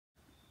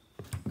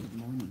Good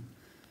morning.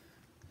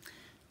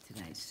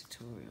 Today's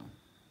tutorial,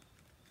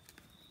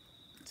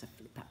 it's a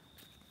flipper.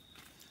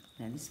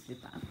 Now this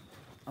flipper,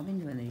 I've been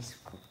doing these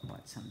for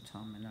quite some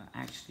time and I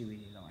actually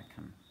really like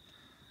them.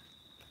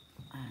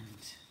 And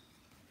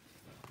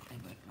they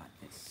work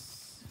like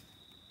this.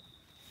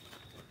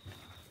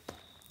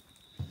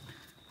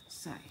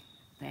 So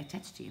they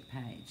attach to your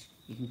page.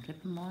 You can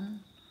clip them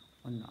on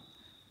or not.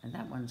 And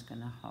that one's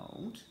going to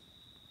hold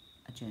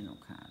a journal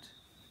card.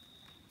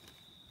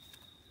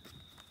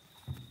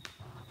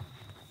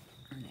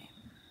 And there.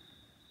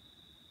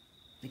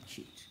 They're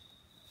cute.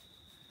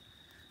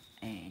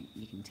 And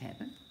you can tab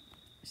them,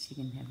 so you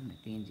can have them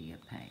at the end of your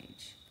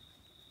page.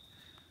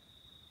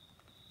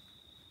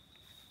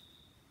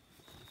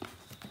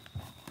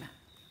 Now,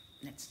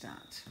 let's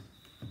start.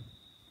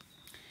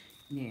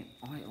 Now,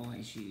 I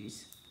always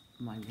use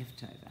my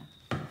leftover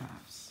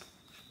crafts.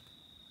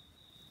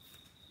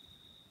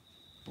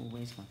 Or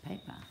where's my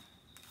paper?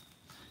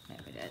 There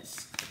it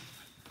is.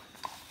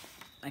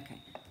 Okay,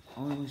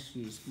 I always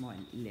use my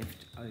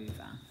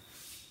leftover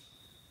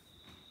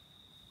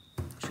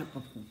shop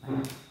popcorn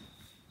paper.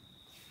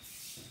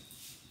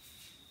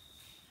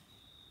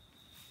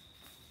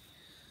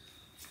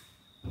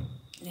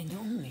 Now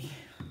normally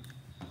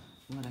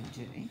what I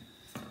do,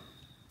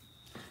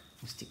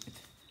 I'll stick with,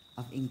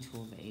 I've inked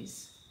all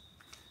these,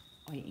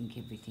 I ink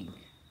everything.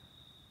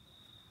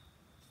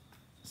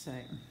 So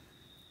I'll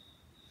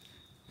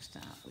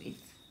start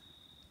with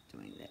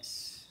doing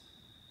this.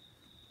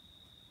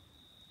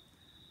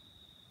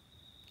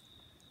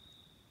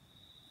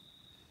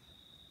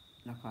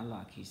 Like I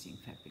like using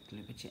fabric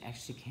glue, but you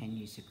actually can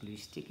use a glue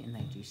stick and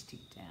they do stick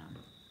down.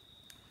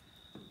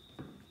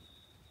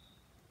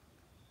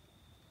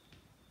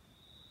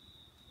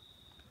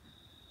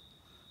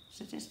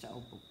 So just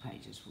old book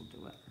pages will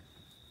do it.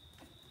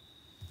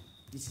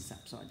 This is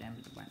upside down,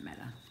 but it won't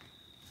matter.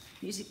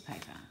 Music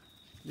paper,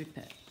 rip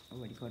it,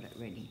 already got it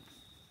ready.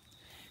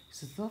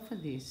 So the thought for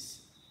this,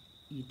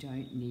 you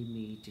don't need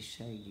me to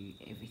show you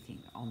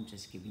everything. I'm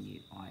just giving you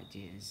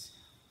ideas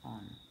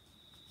on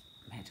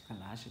how to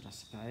collage it, I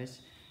suppose.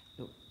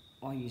 Look,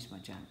 I use my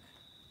junk.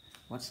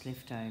 What's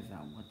left over,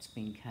 what's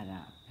been cut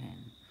up,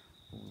 and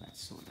all that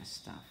sort of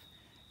stuff.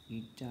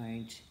 You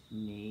don't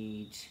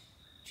need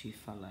to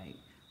follow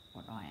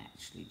what I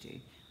actually do.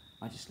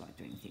 I just like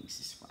doing things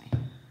this way.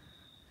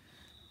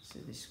 So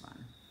this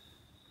one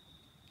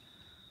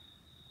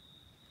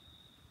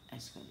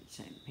has got its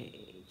own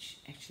page.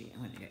 Actually,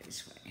 I'm going to go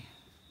this way.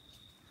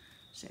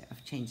 So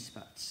I've changed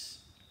spots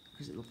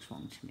because it looks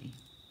wrong to me.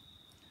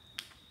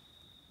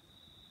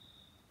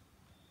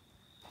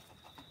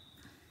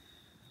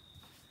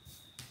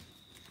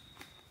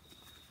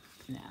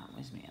 Now,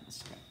 where's my other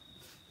scrap?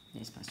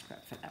 There's my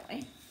scrap for that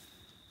way.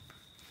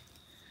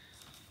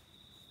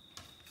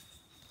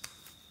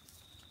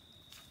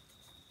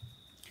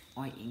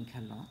 I ink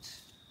a lot.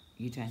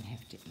 You don't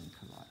have to ink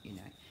a lot, you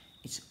know.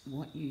 It's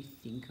what you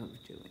think of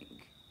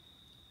doing.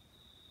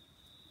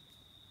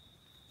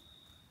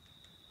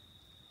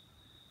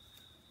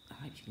 I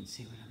hope you can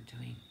see what I'm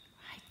doing.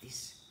 I hate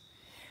this.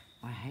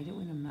 I hate it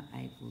when I'm not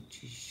able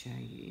to show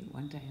you.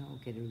 One day I'll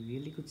get a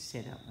really good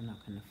setup and I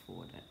can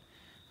afford it.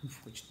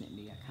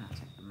 Unfortunately, I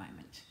can't at the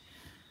moment.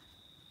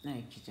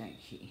 Okie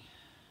dokie.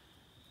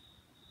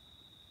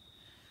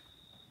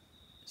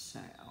 So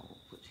I'll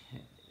put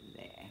her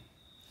there.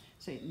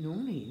 So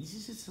normally, this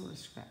is the sort of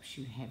scraps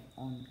you have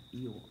on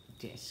your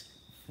desk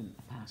from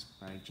a past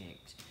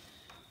project.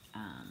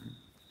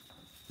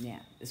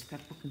 Now, the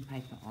scrapbook and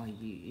paper I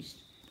used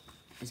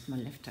is my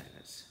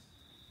leftovers.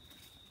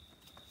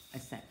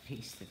 It's that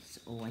piece that's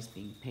always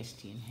been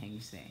pesty and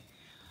hangs there.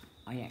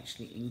 I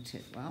actually inked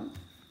it well.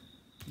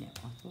 Now,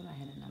 I thought I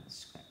had another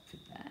scrap for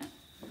that.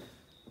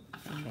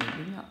 And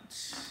maybe not.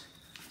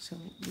 So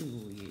what we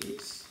will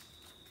use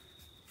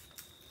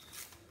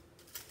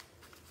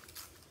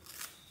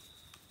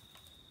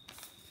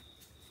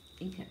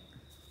ink it.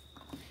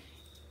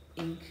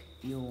 Ink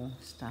your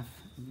stuff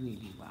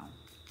really well,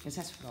 because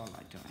that's what I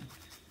like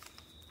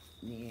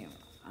doing. Now,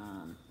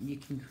 you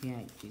can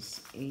create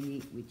this any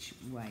which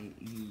way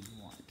you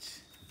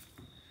want.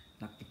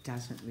 Like, it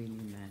doesn't really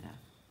matter.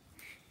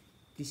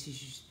 This is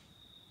just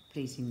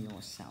pleasing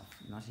yourself,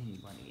 not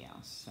anybody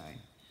else. So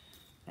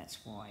that's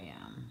why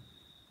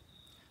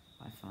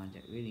I find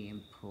it really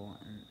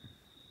important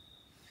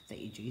that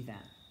you do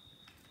that.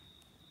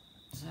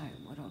 So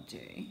what I'll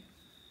do,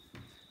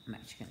 I'm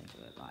actually going to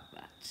do it like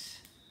that.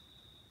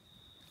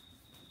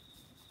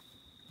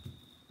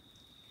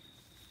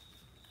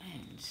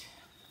 And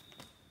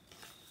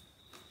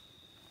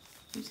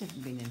who's ever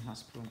been in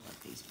hospital and got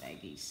these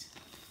babies?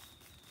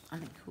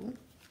 Aren't they cool?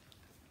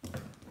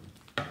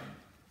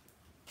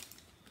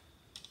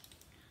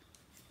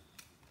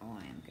 I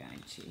am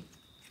going to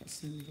get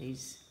some of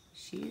these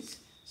shears.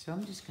 So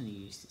I'm just going to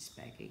use this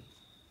baggie.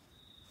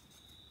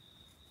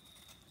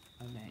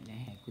 I don't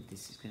know how good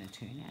this is going to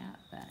turn out,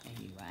 but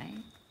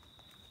anyway.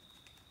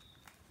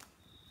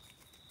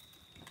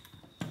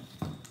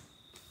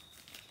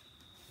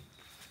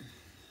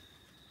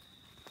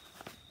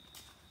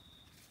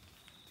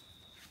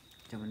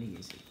 Don't want to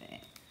use it there.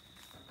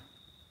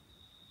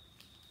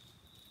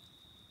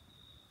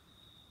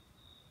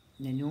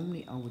 Now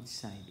normally I would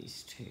say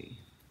this too.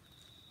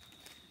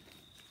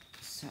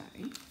 So,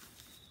 I'm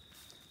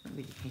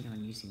really keen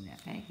on using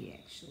that baggie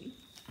actually.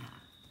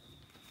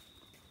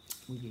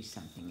 We'll use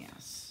something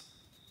else.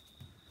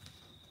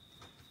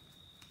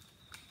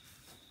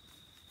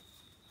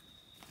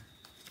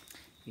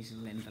 These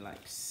little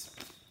envelopes,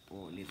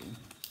 or little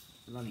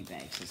lolly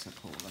bags as I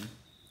call them.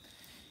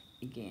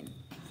 Again,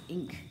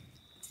 ink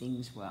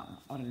things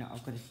well. I don't know,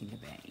 I've got to think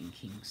about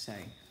inking, so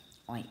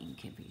I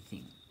ink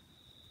everything.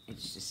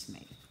 It's just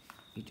me.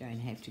 You don't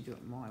have to do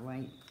it my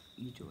way,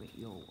 you do it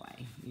your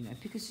way, you know,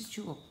 because it's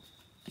your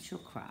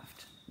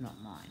craft, not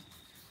mine.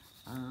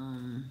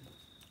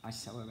 I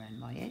sew around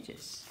my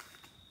edges.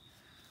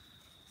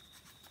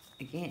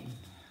 Again,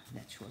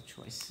 that's your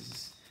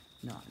choices,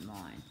 not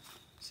mine.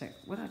 So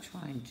what I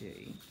try and do,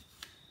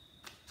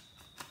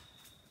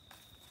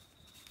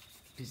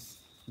 because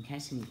in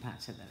case any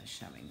parts of that are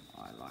showing,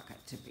 I like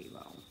it to be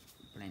well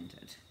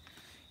blended.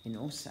 And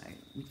also,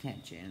 with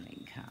that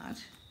journaling card,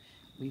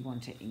 we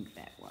want to ink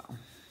that well,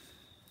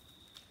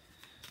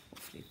 or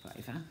flip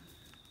over,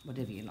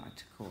 whatever you like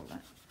to call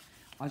it.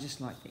 I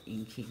just like the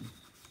inking.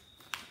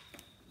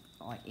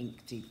 I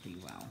ink deeply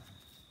well.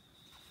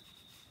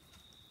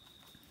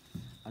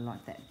 I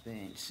like that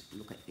burnt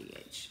look at the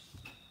edge.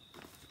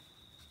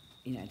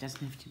 You know, it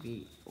doesn't have to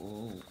be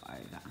all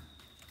over.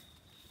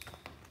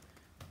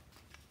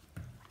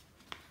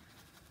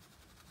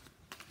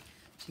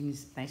 So you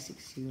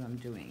basically see what I'm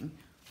doing.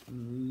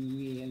 I'm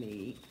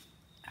really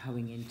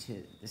hoeing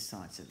into the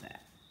sides of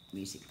that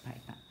music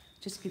paper.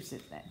 Just gives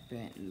it that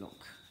burnt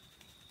look.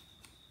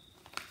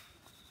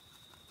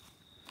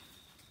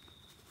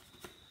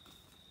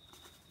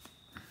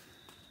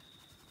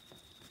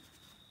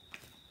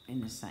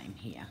 And the same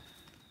here.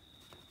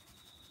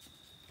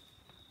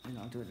 And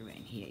I'll do it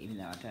around here, even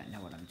though I don't know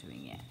what I'm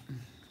doing yet.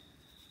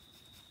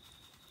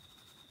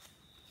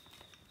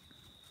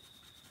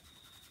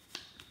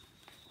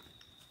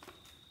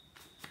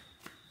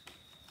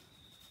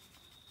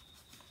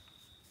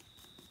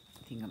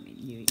 I think I'm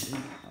in new,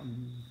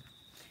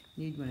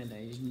 need one of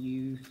those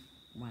new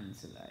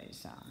ones of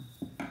those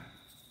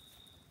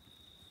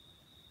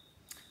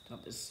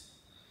toppers.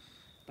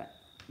 But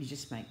you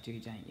just make do,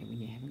 don't you, when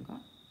you haven't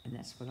got? And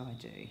that's what I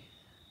do.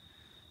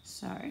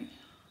 So,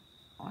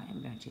 I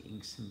am going to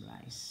ink some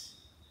lace.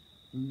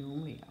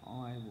 Normally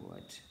I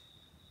would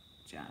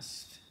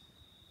just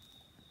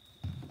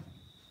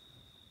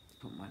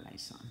put my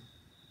lace on.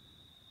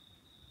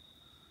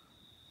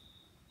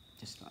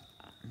 Just like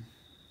that.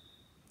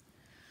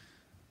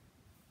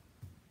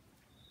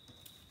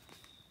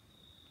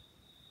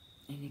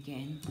 And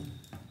again,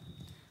 I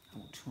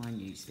will try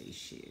and use these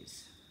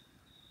shears.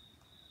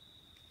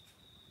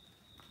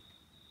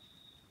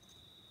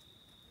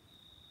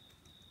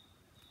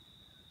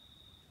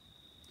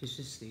 This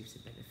just leaves a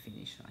better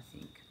finish, I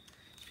think.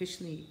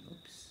 Especially,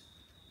 oops,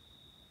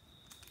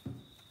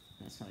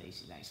 that's not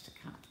easy lace to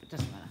cut, but it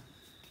doesn't matter.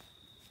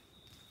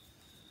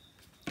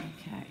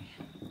 Okay.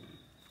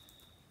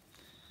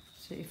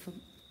 So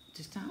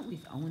to start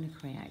with, I want to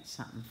create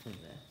something for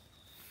the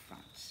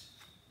front.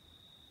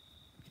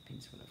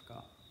 Depends what I've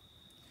got.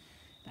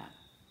 Now,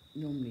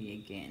 normally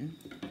again,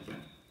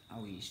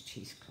 I'll use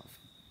cheesecloth.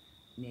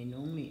 Now,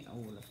 normally I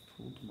will have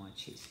pulled my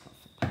cheesecloth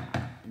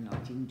apart, and I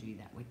didn't do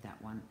that with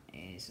that one,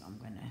 as I'm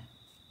going to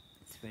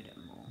thread it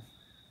more.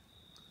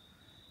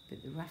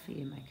 But the rougher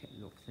you make it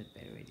look, the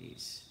better it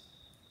is.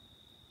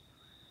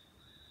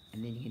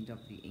 And then you can dab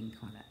the ink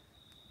on it.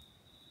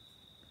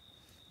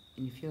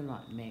 And if you're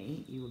like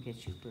me, you will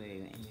get your glue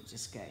and you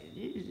just go,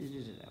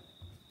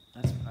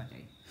 that's what I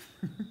do.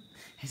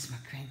 As my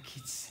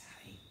grandkids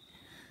say.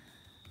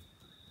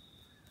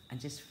 I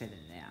just feather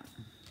it out.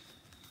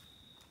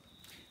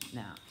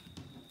 Now,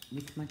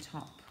 with my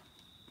top,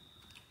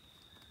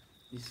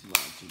 this is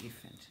largely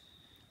different.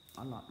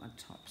 I like my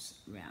tops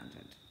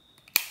rounded.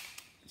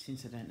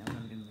 Since I don't know what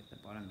I'm doing with the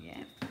bottom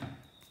yet,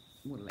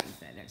 we'll leave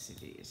that as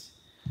it is.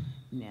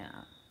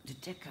 Now, to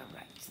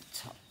decorate the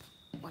top,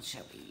 what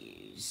shall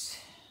we use?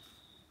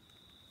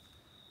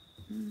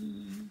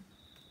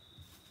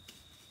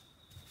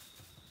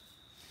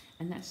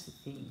 And that's the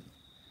thing,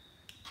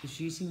 is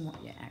using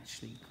what you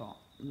actually got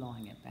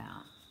lying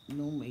about.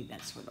 Normally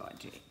that's what I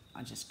do.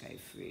 I just go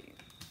through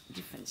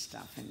different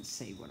stuff and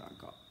see what I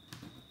got.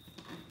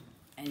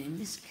 And in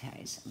this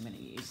case, I'm going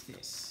to use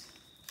this.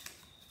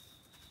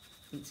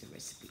 It's a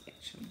recipe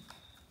actually.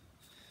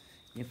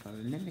 And if I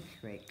remember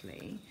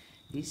correctly,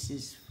 this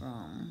is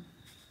from,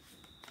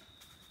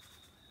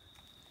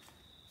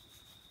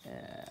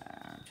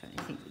 I'm trying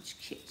to think which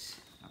kit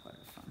I got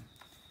it from.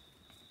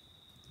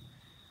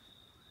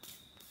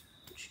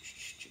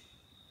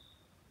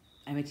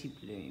 Amity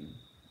Bloom.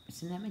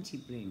 It's an Amity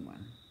Bloom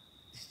one.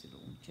 This little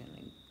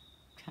journaling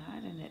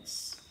card, and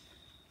it's,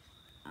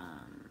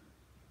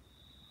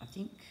 I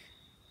think,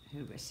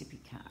 her recipe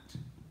card.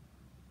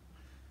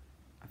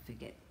 I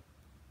forget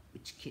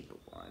which kit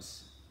it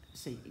was.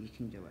 So you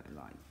can do it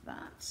like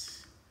that,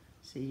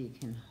 so you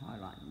can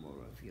highlight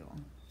more of your,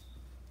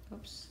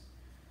 oops,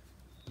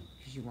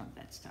 because you want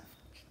that stuff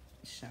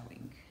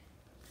showing.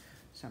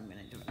 So I'm going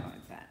to do it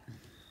like that.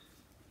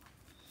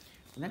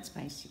 Well, that's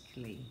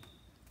basically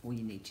all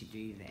you need to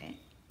do there,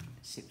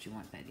 except you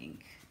want that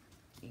ink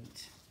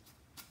inked.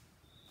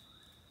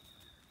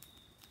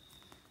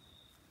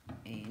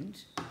 And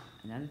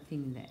another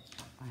thing that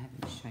I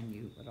haven't shown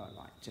you what I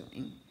like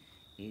doing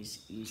is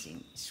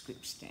using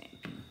script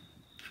stamping.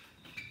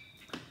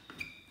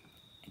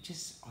 It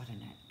just, I don't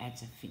know,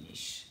 adds a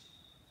finish.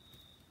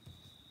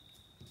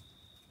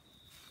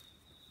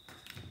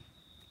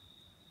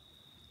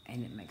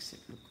 And it makes it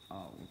look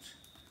old.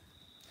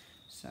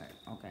 So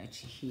I'll go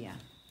to here.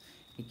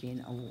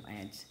 Again, I will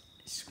add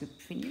script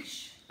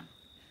finish.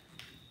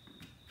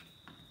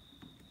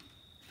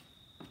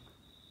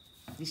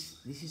 This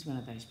is one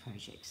of those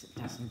projects that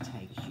doesn't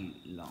take you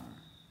long.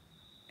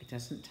 It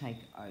doesn't take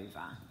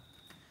over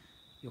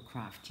your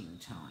crafting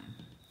time.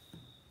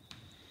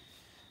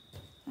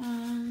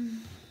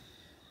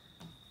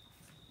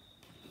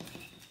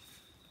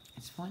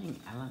 It's finding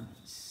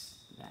elements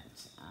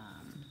that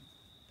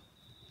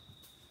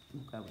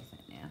we'll go with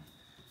it now.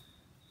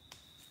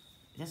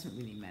 It doesn't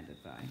really matter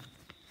though.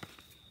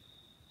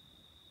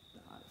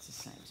 Oh, it's the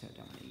same, so I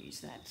don't want to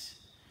use that.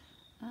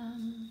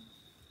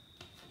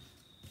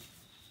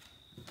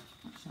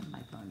 What shall I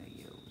make on a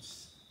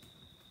use?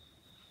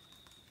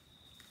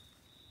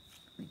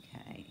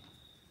 Okay.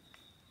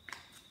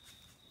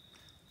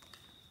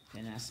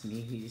 Don't ask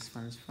me who this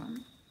one's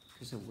from,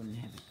 because I wouldn't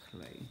have a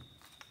clue.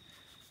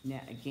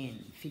 Now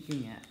again,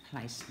 figuring out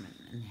placement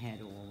and how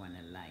do I want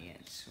to lay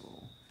it,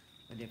 or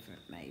whatever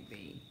it may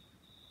be.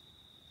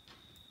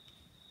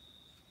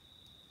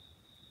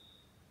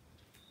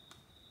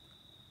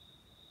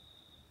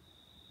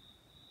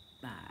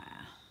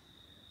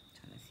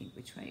 Trying to think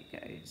which way it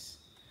goes.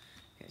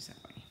 It goes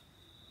that way.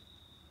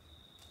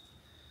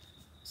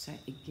 So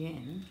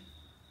again,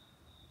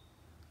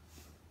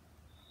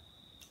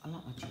 I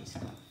like my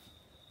cheesecloth.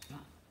 Like,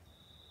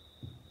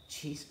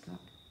 cheesecloth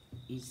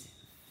is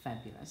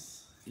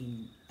fabulous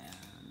in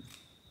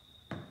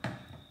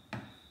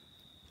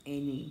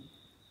any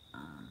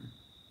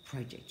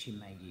project you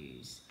may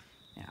use.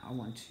 Now I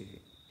want to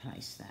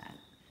place that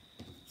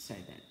so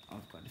that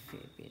I've got a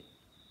fair bit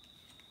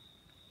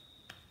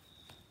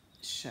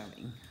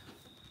showing.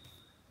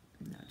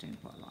 No, I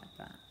don't quite like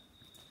that.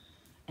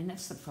 And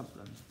that's the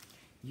problem.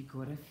 You've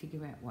got to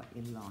figure out what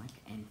you like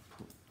and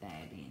put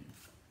that in.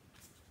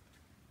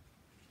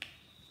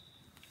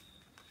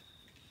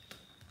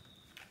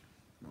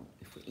 Well,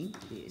 if we ink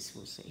this,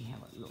 we'll see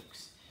how it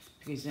looks.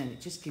 Because then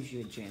it just gives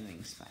you a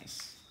journaling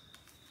space.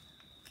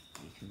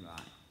 You can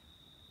write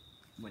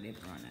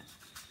whatever on it.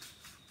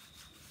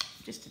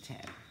 Just a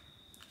tab.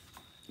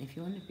 If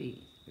you want to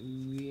be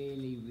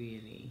really,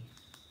 really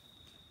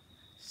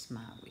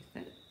smart with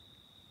it,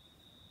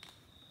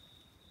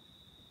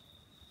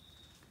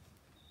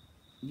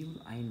 you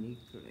will only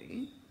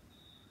glue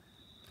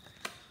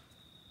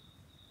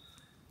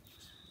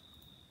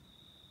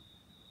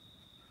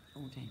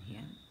all down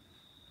here,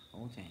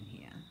 all down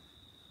here,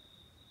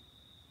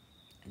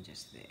 and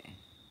just there.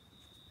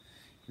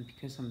 And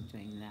because I'm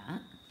doing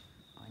that,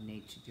 I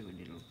need to do a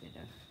little bit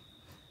of,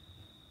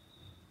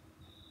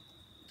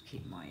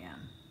 keep my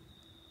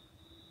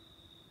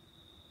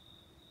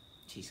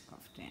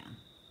cheesecloth down.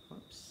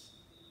 Whoops.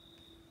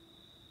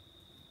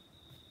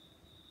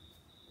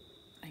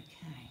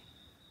 Okay.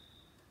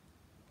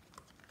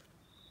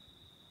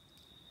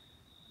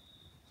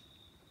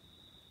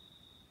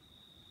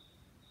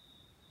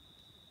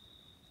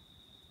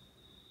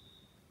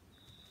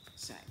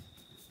 So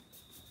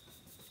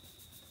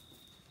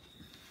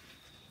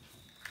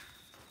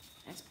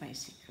that's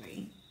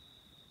basically,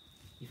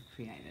 you've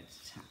created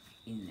a tuck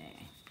in there.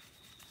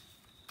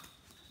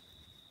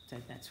 So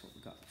that's what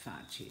we've got far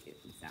too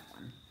with that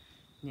one.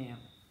 Now,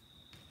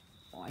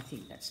 I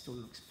think that still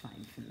looks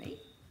plain for me.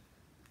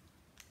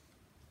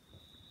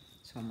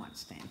 So I might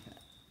stamp it.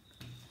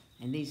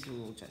 And these are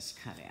all just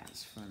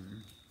cutouts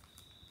from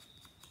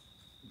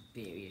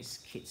various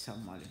kits I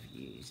might have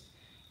used,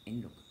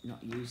 and look,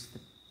 not use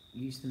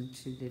them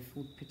to their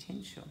full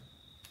potential.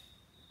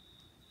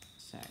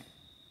 So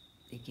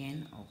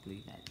again, I'll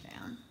glue that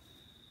down.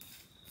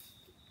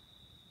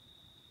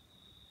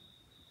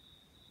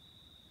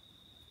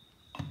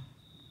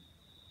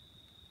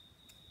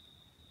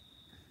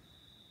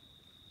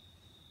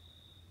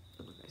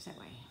 It goes that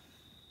way.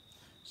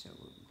 So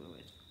we'll glue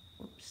it.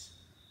 Whoops.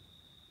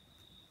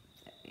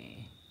 That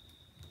there.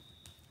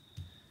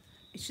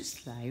 It's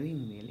just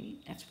layering, really.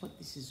 That's what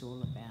this is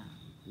all about.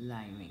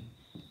 Layering.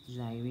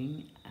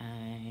 Layering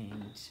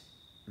and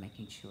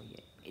making sure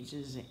your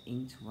edges are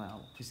inked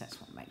well, because that's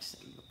what makes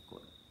it look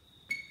good.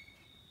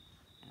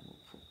 And we'll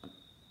put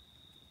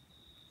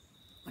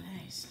one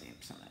of those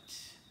stamps on it.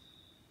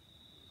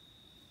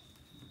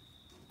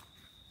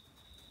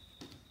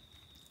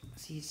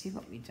 So you see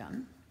what we've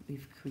done?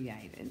 We've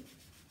created,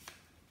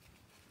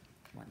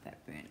 want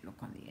that burnt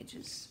look on the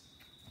edges.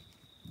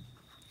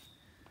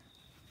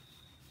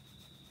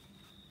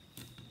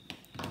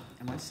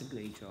 And once the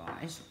glue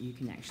dries, you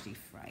can actually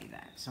fray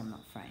that. So I'm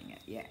not fraying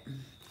it yet.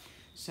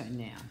 So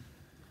now,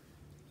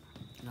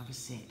 like I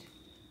said,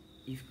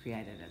 you've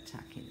created a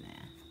tuck in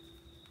there.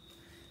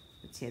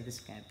 But see how the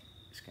scab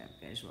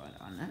goes right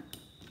on it?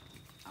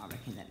 I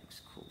reckon that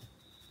looks cool.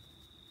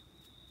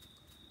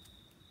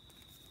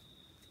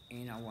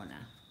 And I want to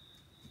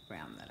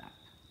brown that up.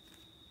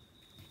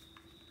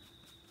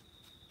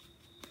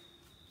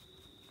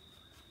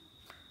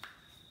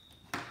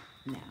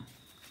 Now,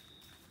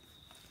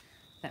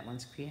 that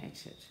one's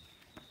created.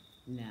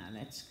 Now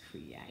let's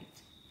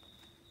create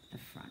the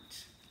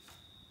front.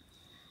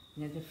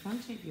 Now the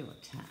front of your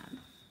tab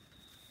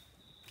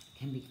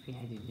can be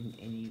created in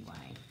any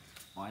way.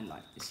 I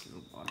like this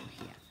little bottle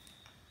here.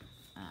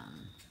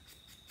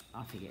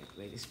 I forget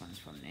where this one's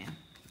from now,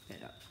 but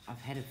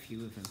I've had a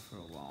few of them for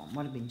a while.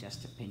 Might have been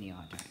just a penny,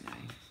 I don't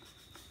know.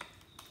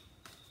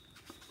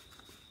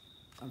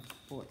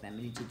 I've bought that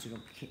many digital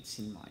kits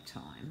in my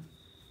time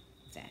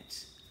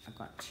that I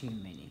got too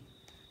many.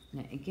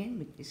 Now again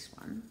with this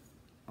one,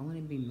 I want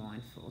to be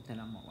mindful that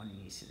I might want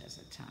to use it as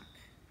a tuck.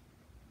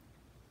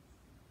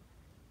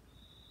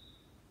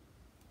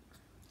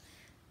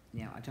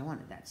 Now I don't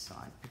want it that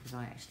side because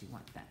I actually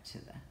want that to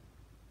the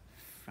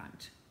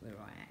front where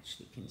I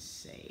actually can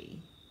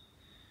see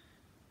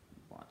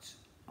what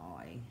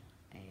I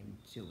am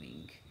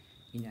doing.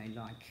 You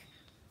know, like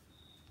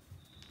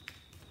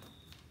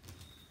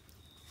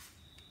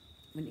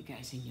when it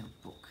goes in your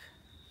book,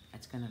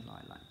 it's going to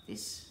lie like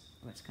this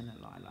or it's going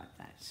to lie like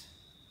that,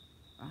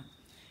 right?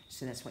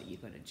 So that's what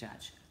you've got to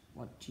judge.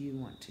 What do you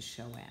want to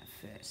show out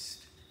first?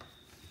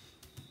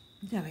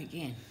 Now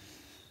again,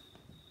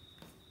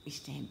 we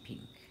stand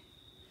pink,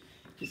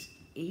 because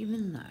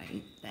even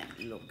though that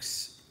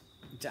looks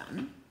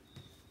done,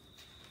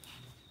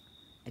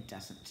 it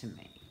doesn't to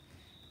me.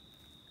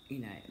 You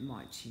know, it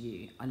might to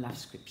you. I love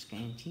script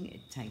scanting.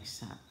 It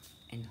takes up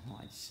and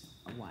hides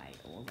away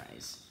all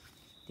those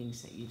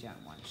things that you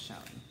don't want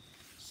showing.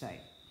 So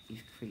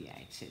you've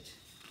created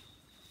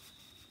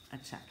a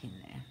tuck in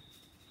there.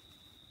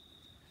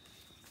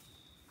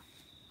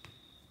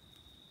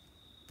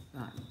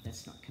 Right,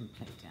 that's not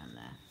complete down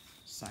there.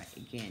 So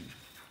again,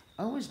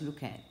 always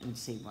look at and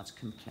see what's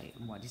complete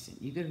and what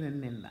isn't. You've got to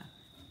remember,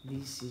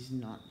 this is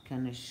not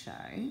going to show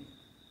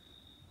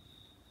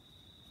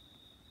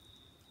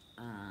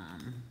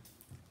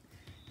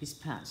this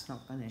part's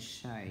not going to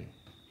show.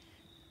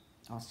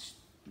 I'll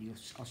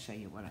show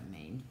you what I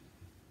mean.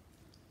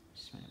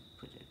 Just want to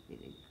put a bit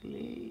of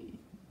glue,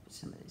 put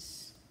some of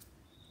this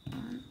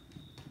on.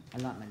 I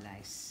like my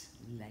lace,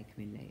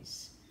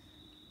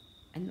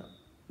 and look,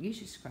 use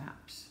your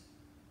scraps.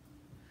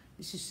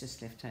 This is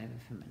just left over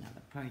from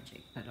another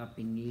project, but I've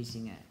been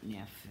using it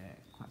now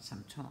for quite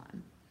some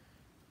time.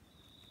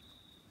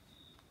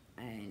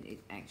 And it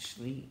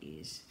actually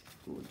is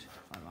good.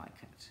 I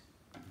like it.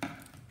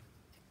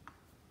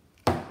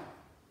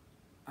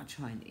 I'll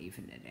try and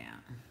even it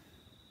out.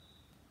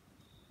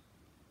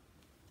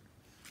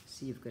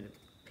 So you've got a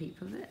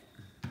peep of it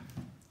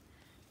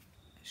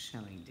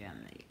showing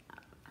down the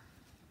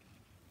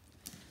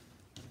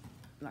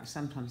like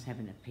sometimes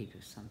having a peep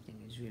of something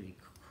is really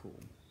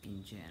cool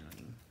in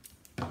journaling.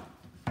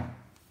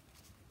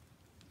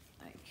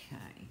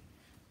 Okay,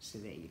 so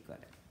there you've got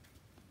it.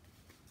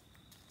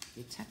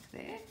 Your tuck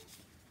there.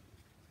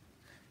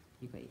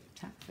 You've got your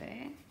tuck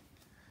there.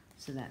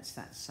 So that's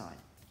that side.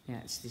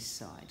 Now it's this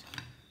side.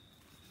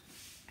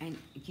 And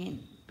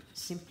again,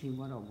 simply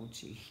what I will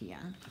do here,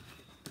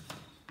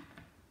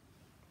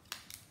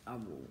 I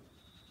will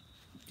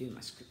do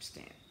my script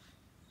stamp.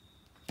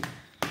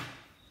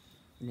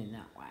 And then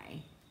that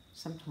way,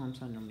 sometimes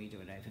I normally do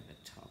it over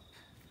the top.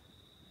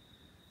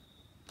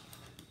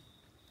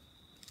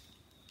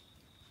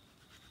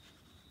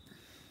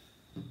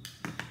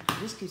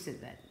 This gives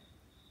it that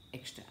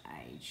extra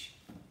age.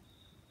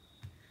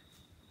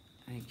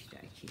 Okie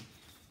dokie.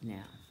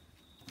 Now,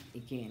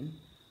 again,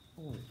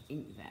 I'll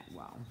ink that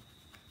well.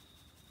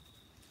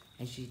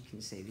 As you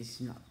can see,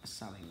 this is not a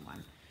sewing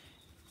one.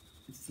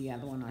 It's the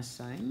other one I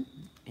sewn,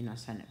 and I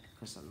sewn it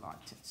because I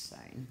liked it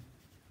sewn.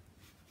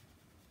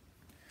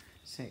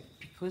 So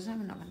because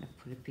I'm not going to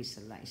put a piece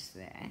of lace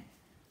there,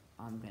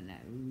 I'm going to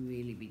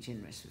really be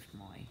generous with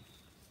my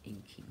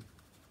inking.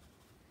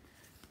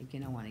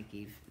 Again, I want to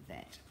give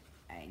that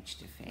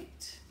aged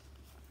effect.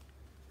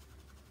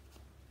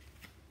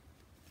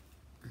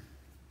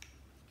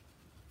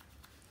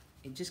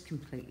 It just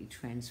completely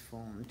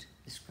transformed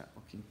the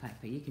scrapbooking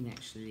paper. You can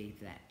actually leave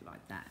that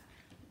like that.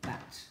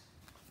 But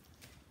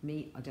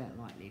me, I don't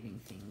like leaving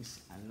things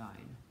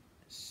alone.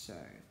 So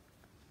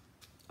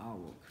I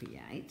will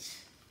create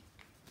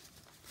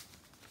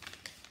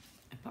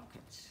a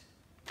pocket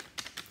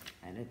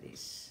out of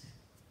this.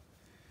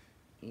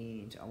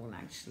 And I will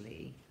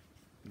actually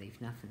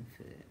leave nothing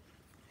for it.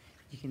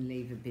 You can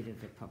leave a bit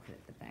of a pocket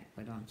at the back,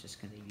 but I'm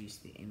just going to use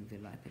the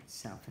envelope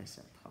itself as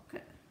a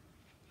pocket.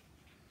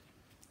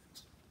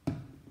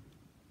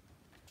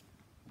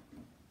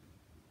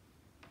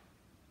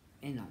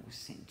 And I will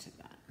centre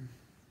that.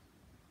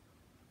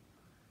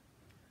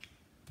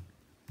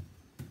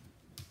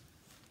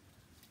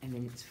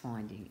 And then it's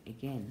finding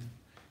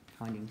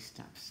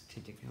stuffs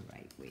to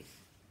decorate with.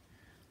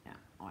 Now,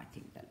 I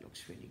think that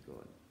looks really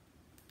good.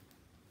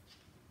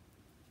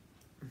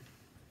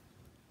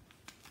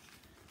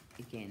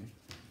 Again,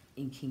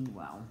 inking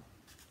well,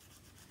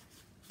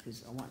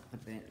 because I want the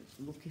burnt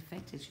look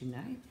effect, as you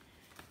know.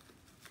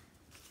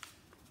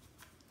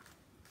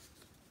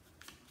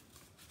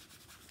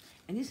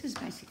 And this is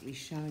basically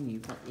showing you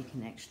what you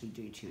can actually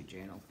do to your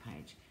journal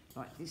page.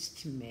 Like this,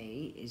 to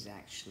me, is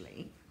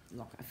actually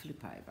like a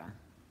flip over.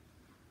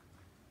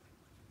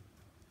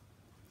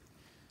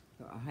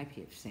 So I hope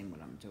you've seen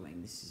what I'm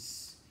doing. This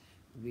is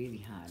really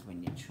hard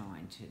when you're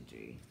trying to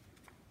do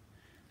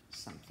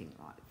something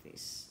like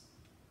this.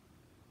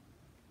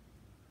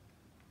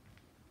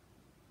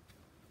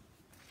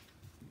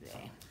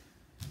 There.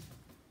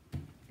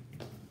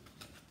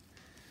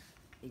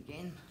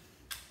 Again,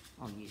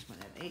 I'll use one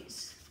of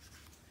these.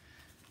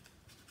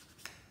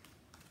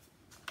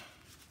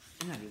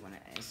 And only one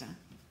as a.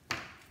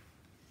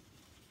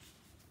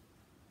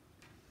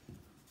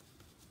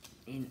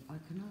 And I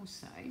can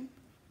also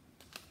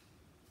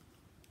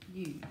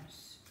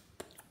use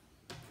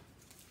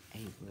a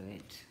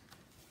word.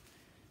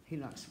 Who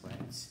likes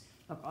words?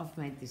 Look, I've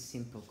made this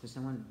simple because I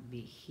want to be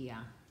here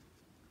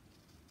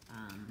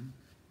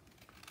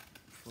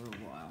for a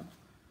while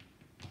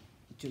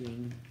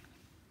doing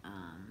a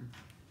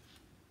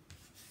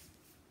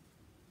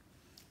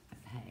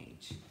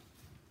page.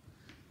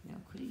 Now,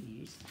 I could have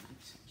used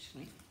that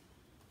actually.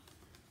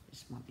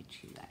 This might be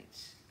too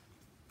late.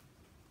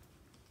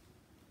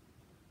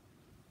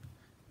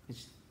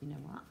 Because you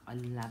know what? I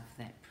love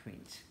that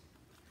print.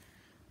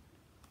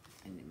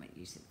 And then might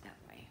use it that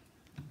way.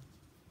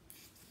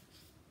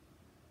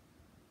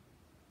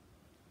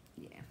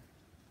 Yeah.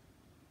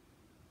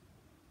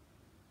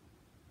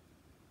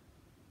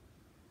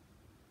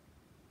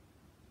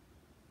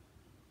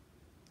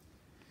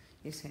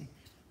 You see,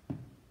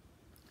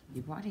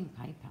 your writing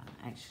paper,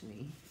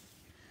 actually,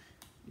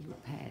 your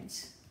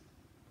pads,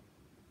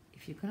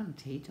 if you've got them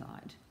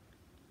tea-dyed,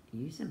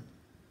 use them.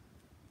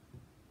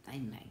 They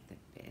make the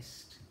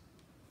best.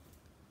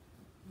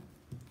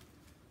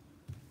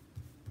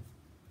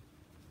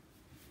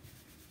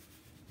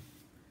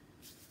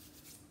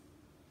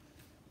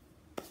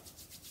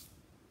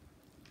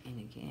 And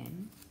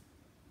again,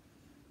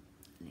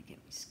 look at me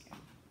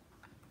scalp.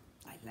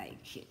 I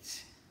like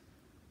it.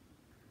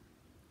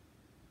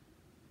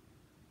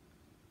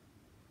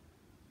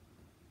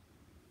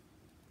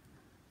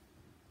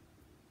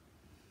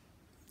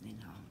 Then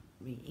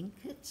I'll re-ink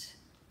it.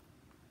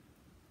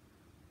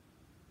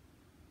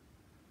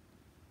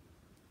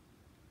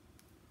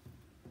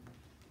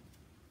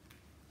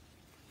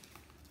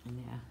 And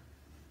now,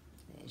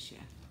 there's your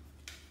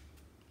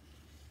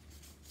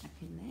tuck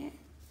in there.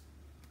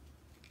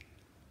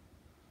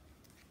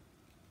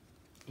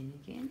 And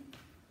again,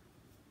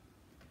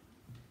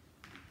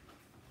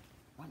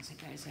 once it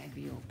goes over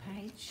your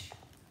page,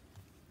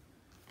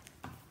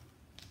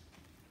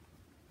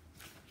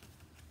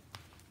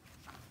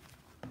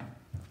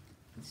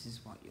 this is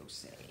what you'll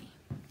see.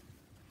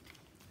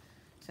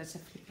 So it's a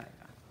flip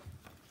over.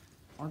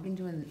 I've been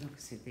doing, like I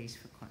said, these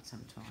for quite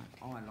some time.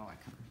 I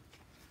like them.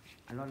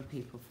 A lot of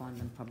people find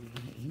them probably a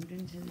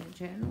hindrance in their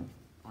journal.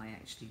 I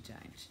actually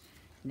don't.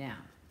 Now,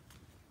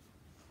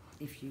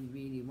 if you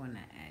really want to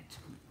add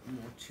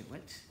more to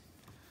it,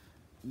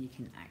 you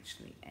can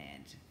actually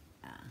add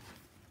a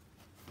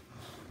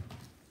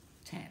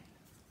tab.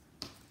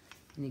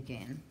 And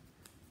again,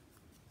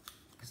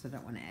 because I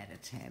don't want to add a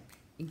tab,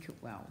 ink it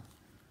well.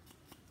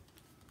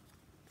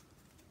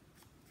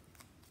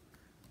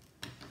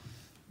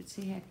 But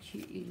see how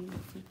cute your little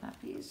flip up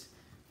is?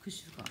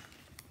 Because you've got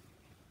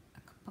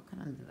a pocket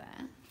under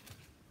there.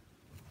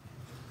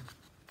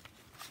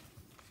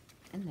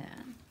 And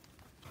there.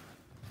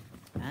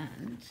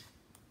 And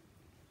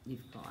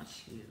you've got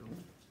your little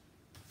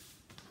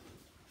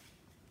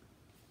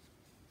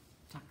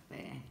tuck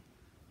there,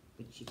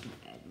 which you can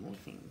add more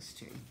things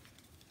to.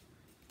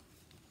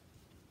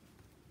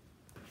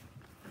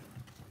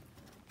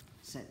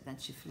 So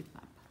that's your flip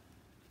up.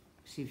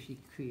 See if you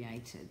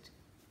created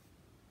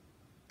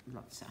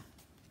lots of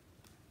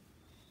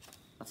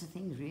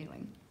things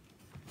really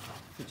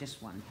for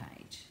just one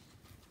page.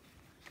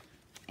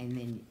 And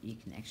then you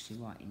can actually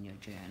write in your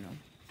journal,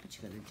 but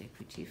you've got a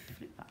decorative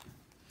flip up.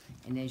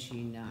 And as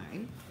you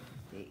know,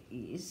 there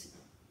is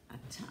a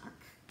tuck.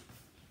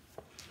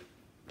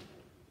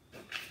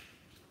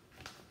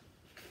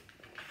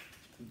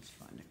 Let's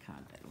find a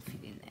card that will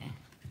fit in there.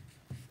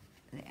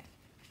 There,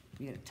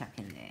 you got a tuck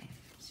in there.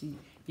 So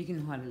you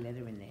can hide a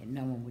letter in there.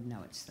 No one would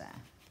know it's there.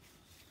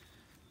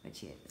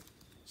 But yeah,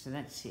 so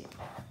that's it.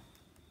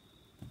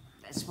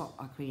 That's what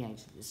I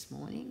created this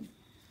morning.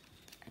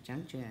 A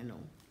junk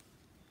journal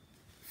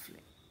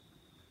flip.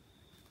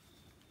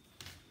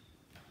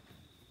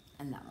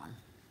 And that one.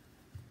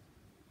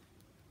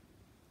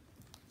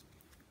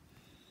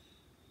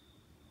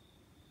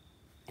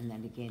 And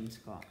that again's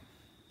got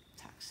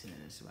tucks in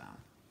it as well.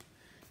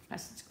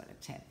 Plus it's got a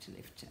tab to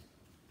lift it.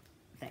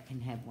 That can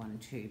have one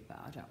too, but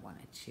I don't want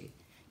it to.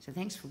 So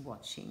thanks for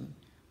watching.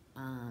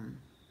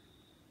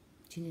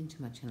 Tune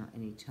into my channel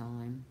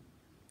anytime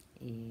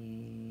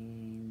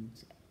and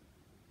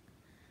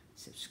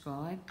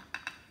subscribe.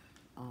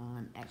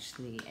 I'm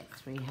actually at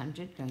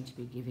 300, going to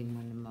be giving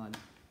one of my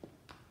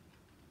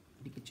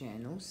bigger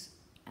journals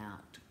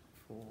out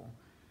for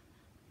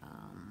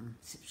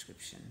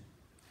subscription.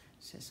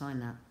 So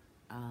sign up,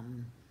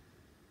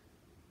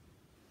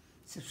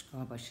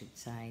 subscribe I should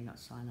say, not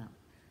sign up.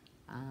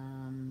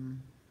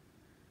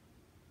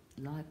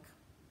 Like,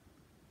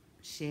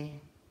 share,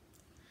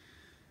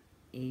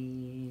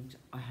 and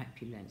I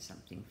hope you learned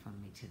something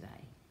from me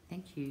today.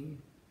 Thank you.